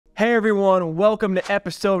Hey everyone, welcome to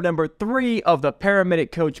episode number 3 of the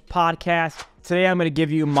Paramedic Coach Podcast. Today I'm going to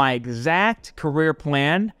give you my exact career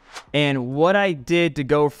plan and what I did to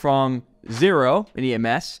go from 0 in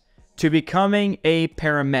EMS to becoming a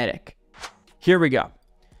paramedic. Here we go.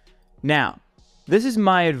 Now, this is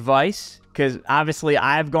my advice because obviously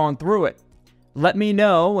I've gone through it. Let me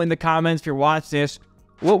know in the comments if you're watching this,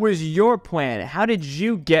 what was your plan? How did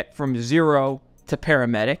you get from 0 to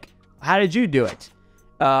paramedic? How did you do it?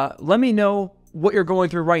 Let me know what you're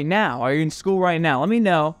going through right now. Are you in school right now? Let me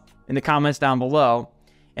know in the comments down below,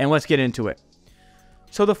 and let's get into it.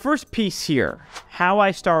 So the first piece here, how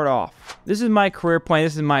I start off. This is my career plan.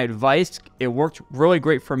 This is my advice. It worked really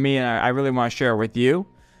great for me, and I really want to share it with you.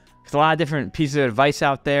 There's a lot of different pieces of advice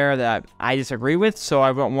out there that I disagree with, so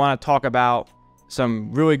I want to talk about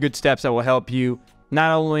some really good steps that will help you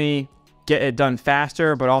not only get it done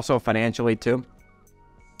faster, but also financially too.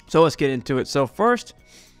 So let's get into it. So first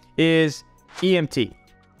is EMT.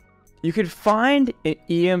 You could find an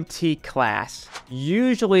EMT class.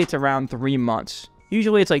 Usually it's around 3 months.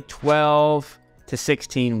 Usually it's like 12 to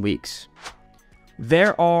 16 weeks.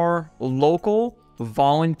 There are local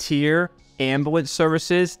volunteer ambulance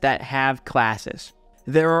services that have classes.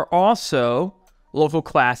 There are also local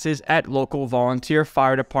classes at local volunteer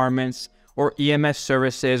fire departments or EMS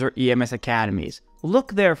services or EMS academies.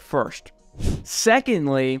 Look there first.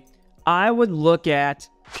 Secondly, I would look at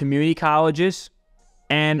community colleges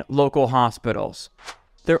and local hospitals.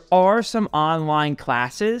 There are some online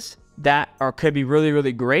classes that could be really,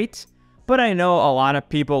 really great, but I know a lot of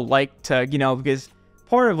people like to, because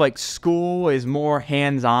part of like school is more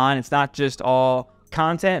hands-on. It's not just all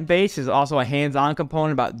content-based. There's also a hands-on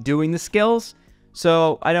component about doing the skills.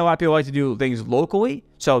 So I know a lot of people like to do things locally,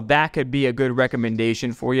 so that could be a good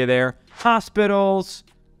recommendation for you there. Hospitals,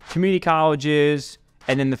 community colleges,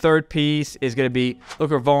 and then the third piece is going to be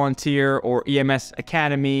local volunteer or EMS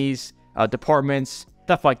academies, departments,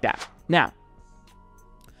 stuff like that. Now,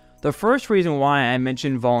 the first reason why I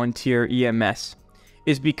mentioned volunteer EMS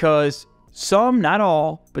is because some, not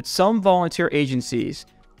all, but some volunteer agencies,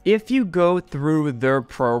 if you go through their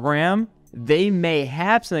program, they may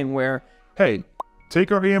have something where, hey,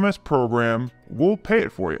 take our EMS program, we'll pay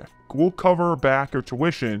it for you. We'll cover back your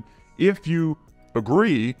tuition if you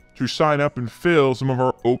agree to sign up and fill some of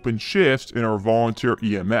our open shifts in our volunteer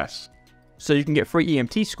EMS. So you can get free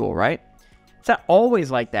EMT school, right? It's not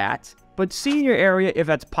always like that, but see in your area if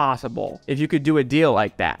that's possible, if you could do a deal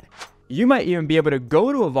like that. You might even be able to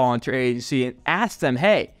go to a volunteer agency and ask them,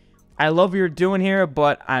 hey, I love what you're doing here,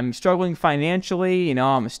 but I'm struggling financially,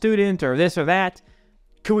 I'm a student or this or that.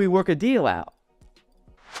 Could we work a deal out?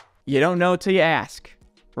 You don't know till you ask,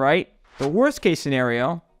 right? The worst case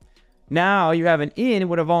scenario, now you have an in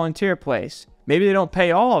with a volunteer place. Maybe they don't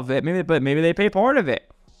pay all of it, but maybe they pay part of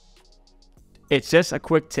it. It's just a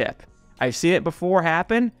quick tip. I've seen it before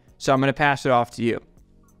happen, so I'm going to pass it off to you.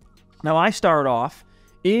 Now, I started off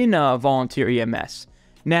in volunteer EMS.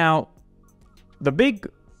 Now, the big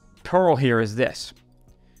pearl here is this.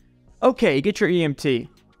 Okay, you get your EMT.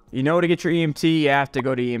 You know to get your EMT, you have to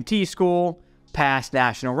go to EMT school, pass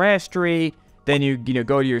national registry, then you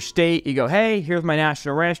go to your state, you go, hey, here's my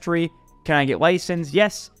national registry. Can I get licensed?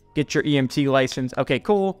 Yes. Get your EMT license. Okay,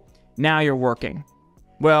 cool. Now you're working.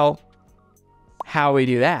 Well, how do we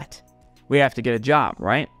do that? We have to get a job,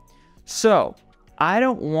 right? So I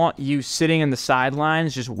don't want you sitting in the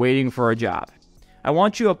sidelines just waiting for a job. I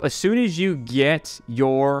want you up as soon as you get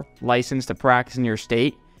your license to practice in your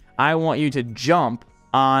state. I want you to jump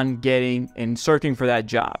on getting and searching for that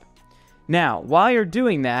job. Now, while you're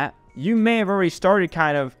doing that, you may have already started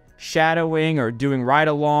kind of shadowing or doing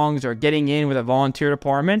ride-alongs or getting in with a volunteer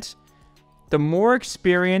department. The more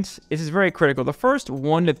experience, this is very critical. The first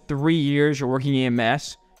 1 to 3 years you're working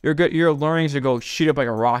EMS, your learnings will go shoot up like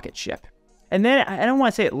a rocket ship. And then, I don't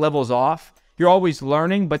want to say it levels off. You're always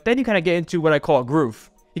learning, but then you kind of get into what I call a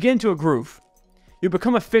groove. You get into a groove. You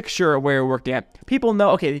become a fixture where you're working at. People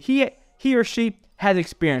know, okay, he or she has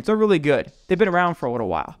experience. They're really good. They've been around for a little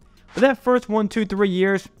while. But that first 1, 2, 3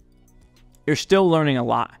 years, you're still learning a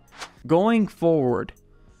lot. Going forward,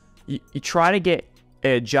 you try to get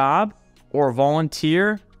a job or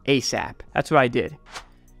volunteer ASAP. That's what I did.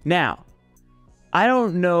 Now, I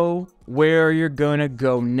don't know where you're going to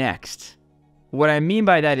go next. What I mean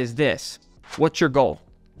by that is this. What's your goal?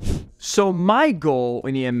 So my goal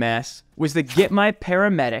in EMS was to get my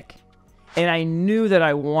paramedic, and I knew that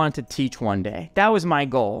I wanted to teach one day. That was my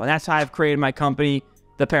goal, and that's how I've created my company,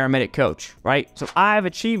 the Paramedic Coach, right? So I've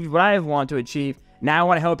achieved what I want to achieve. Now I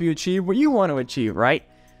want to help you achieve what you want to achieve, right?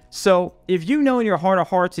 So if you know in your heart of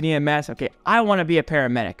hearts in EMS, okay, I want to be a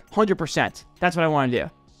paramedic, 100%. That's what I want to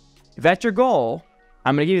do. If that's your goal,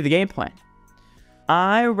 I'm going to give you the game plan.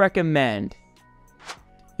 I recommend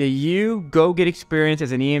that you go get experience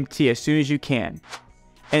as an EMT as soon as you can.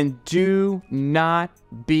 And do not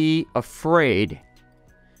be afraid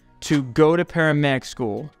to go to paramedic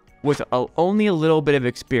school with only a little bit of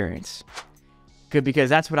experience. Because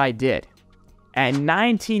that's what I did. At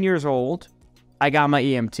 19 years old, I got my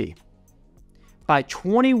EMT. By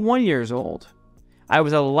 21 years old, I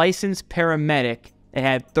was a licensed paramedic and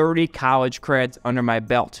had 30 college credits under my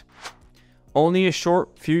belt. Only a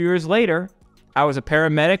short few years later, I was a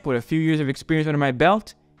paramedic with a few years of experience under my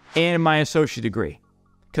belt and my associate degree.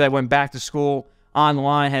 Because I went back to school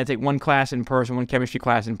online, had to take one class in person, one chemistry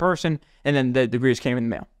class in person, and then the degrees came in the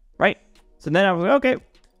mail, right? So then I was like, okay,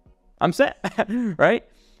 I'm set, right?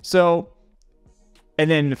 So, and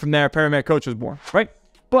then from there, Paramedic Coach was born, right?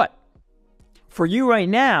 But for you right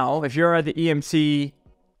now, if you're at the EMT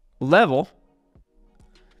level,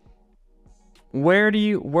 where do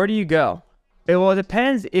you go? Well, it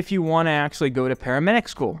depends if you want to actually go to paramedic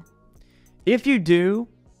school. If you do,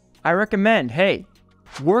 I recommend, hey,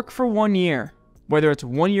 work for 1 year, whether it's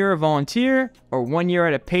 1 year a volunteer or 1 year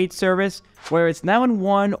at a paid service, whether it's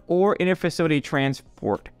 911 or inter-facility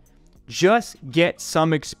transport. Just get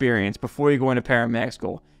some experience before you go into paramedic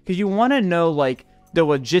school. Because you want to know, like, the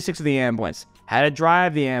logistics of the ambulance, how to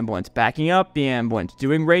drive the ambulance, backing up the ambulance,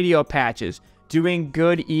 doing radio patches, doing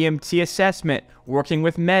good EMT assessment, working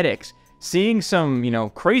with medics, seeing some,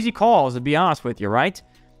 crazy calls, to be honest with you, right?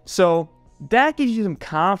 So that gives you some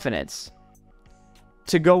confidence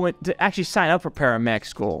to go in, to actually sign up for paramedic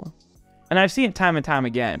school. And I've seen it time and time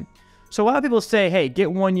again. So a lot of people say, hey, get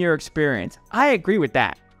 1 year experience. I agree with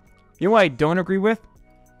that. You know what I don't agree with?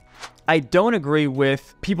 I don't agree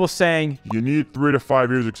with people saying you need 3 to 5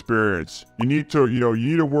 years experience. You need to, you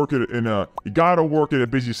need to work you gotta work in a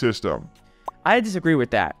busy system. I disagree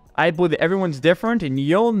with that. I believe that everyone's different, and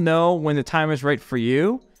you'll know when the time is right for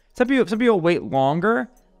you. Some people wait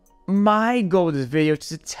longer. My goal with this video is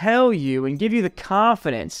to tell you and give you the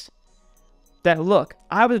confidence that, look,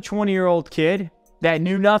 I was a 20-year-old kid that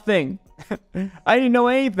knew nothing. I didn't know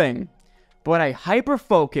anything. But I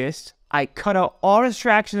hyper-focused, I cut out all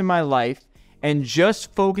distractions in my life, and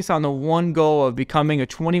just focused on the one goal of becoming a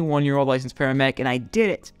 21-year-old licensed paramedic, and I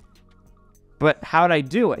did it. But how did I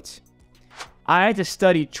do it? I had to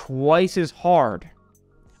study twice as hard.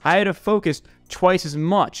 I had to focus twice as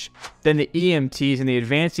much than the EMTs and the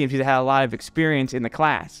advanced EMTs that had a lot of experience in the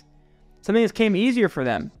class. Something that came easier for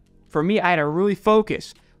them. For me, I had to really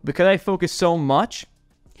focus. Because I focused so much,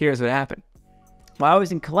 here's what happened. While I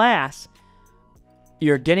was in class,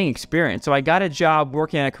 you're getting experience. So I got a job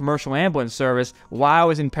working at a commercial ambulance service while I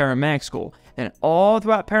was in paramedic school. And all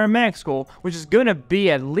throughout paramedic school, which is going to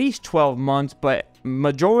be at least 12 months, but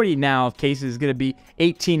majority now of cases is going to be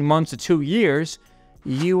 18 months to 2 years,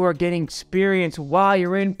 you are getting experience while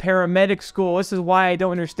you're in paramedic school. This is why I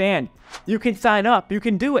don't understand. You can sign up. You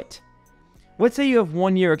can do it. Let's say you have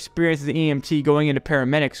 1 year experience as an EMT going into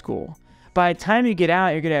paramedic school. By the time you get out,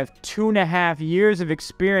 you're going to have 2.5 years of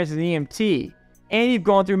experience as an EMT. And you've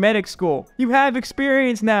gone through medic school. You have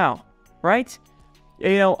experience now, right?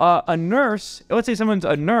 A nurse, let's say someone's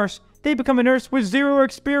a nurse, they become a nurse with 0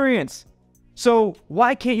 experience. So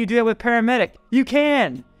why can't you do that with paramedic? You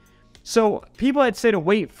can. So people that say to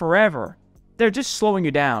wait forever, they're just slowing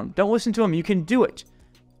you down. Don't listen to them. You can do it.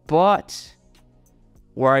 But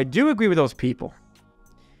where I do agree with those people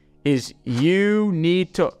is you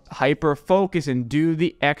need to hyper-focus and do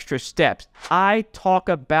the extra steps. I talk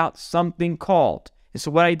about something called, this is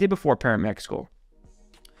what I did before paramedic school,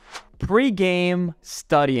 pre-game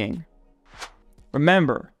studying.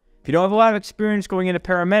 Remember, if you don't have a lot of experience going into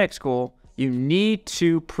paramedic school, you need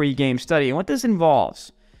to pre-game study. And what this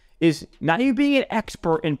involves is not you being an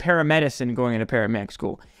expert in paramedicine going into paramedic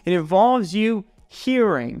school. It involves you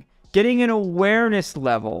hearing, getting an awareness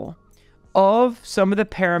level of some of the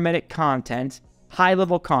paramedic content,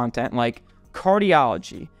 high-level content like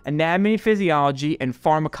cardiology, anatomy and physiology, and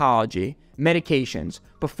pharmacology, medications,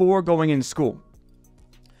 before going into school.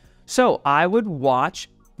 So I would watch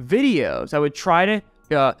videos. I would try to,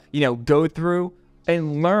 go through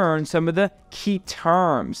and learn some of the key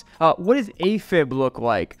terms. What does AFib look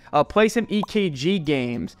like? Play some EKG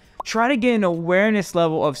games. Try to get an awareness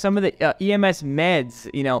level of some of the EMS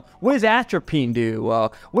meds. What does atropine do?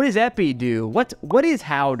 What does epi do? What is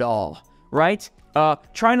Haldol, right?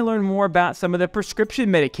 Trying to learn more about some of the prescription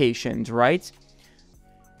medications, right?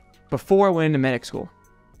 Before I went into medic school.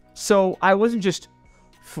 So I wasn't just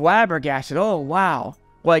flabbergasted. Oh, wow.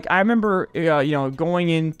 Like, I remember, going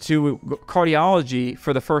into cardiology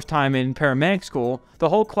for the first time in paramedic school. The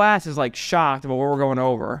whole class is, like, shocked about what we're going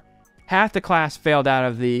over. half the class failed out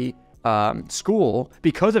of the school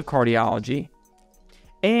because of cardiology.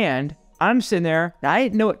 And I'm sitting there, now I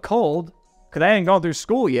didn't know it cold because I hadn't gone through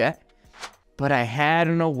school yet, but I had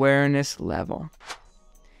an awareness level.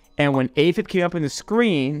 And when AFib came up in the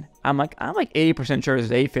screen, I'm like 80% sure it's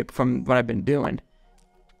AFib from what I've been doing,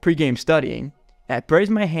 pre-game studying. And I raise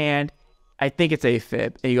my hand, I think it's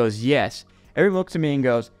AFib. And he goes, yes. Everyone looks at me and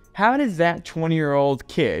goes, how does that 20-year-old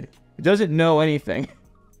kid who doesn't know anything,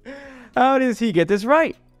 how does he get this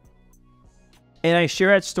right? And I share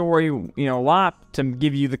that story, a lot to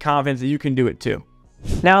give you the confidence that you can do it too.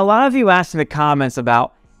 Now, a lot of you asked in the comments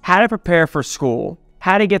about how to prepare for school,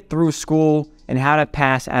 how to get through school, and how to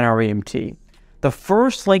pass NREMT. The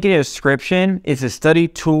first link in the description is a study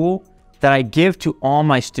tool that I give to all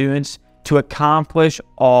my students to accomplish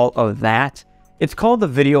all of that. It's called the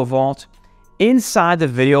Video Vault. Inside the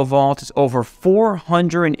Video Vault is over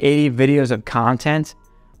 480 videos of content,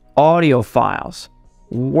 audio files,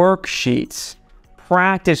 worksheets,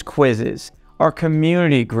 practice quizzes, our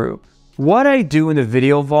community group. What I do in the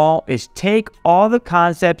Video Vault is take all the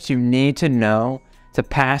concepts you need to know to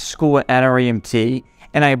pass school at NREMT,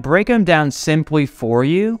 and I break them down simply for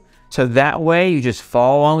you, so that way you just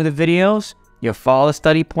follow along with the videos, you follow the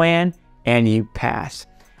study plan, and you pass.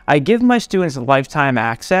 I give my students lifetime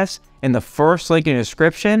access in the first link in the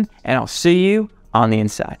description, and I'll see you on the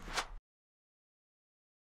inside.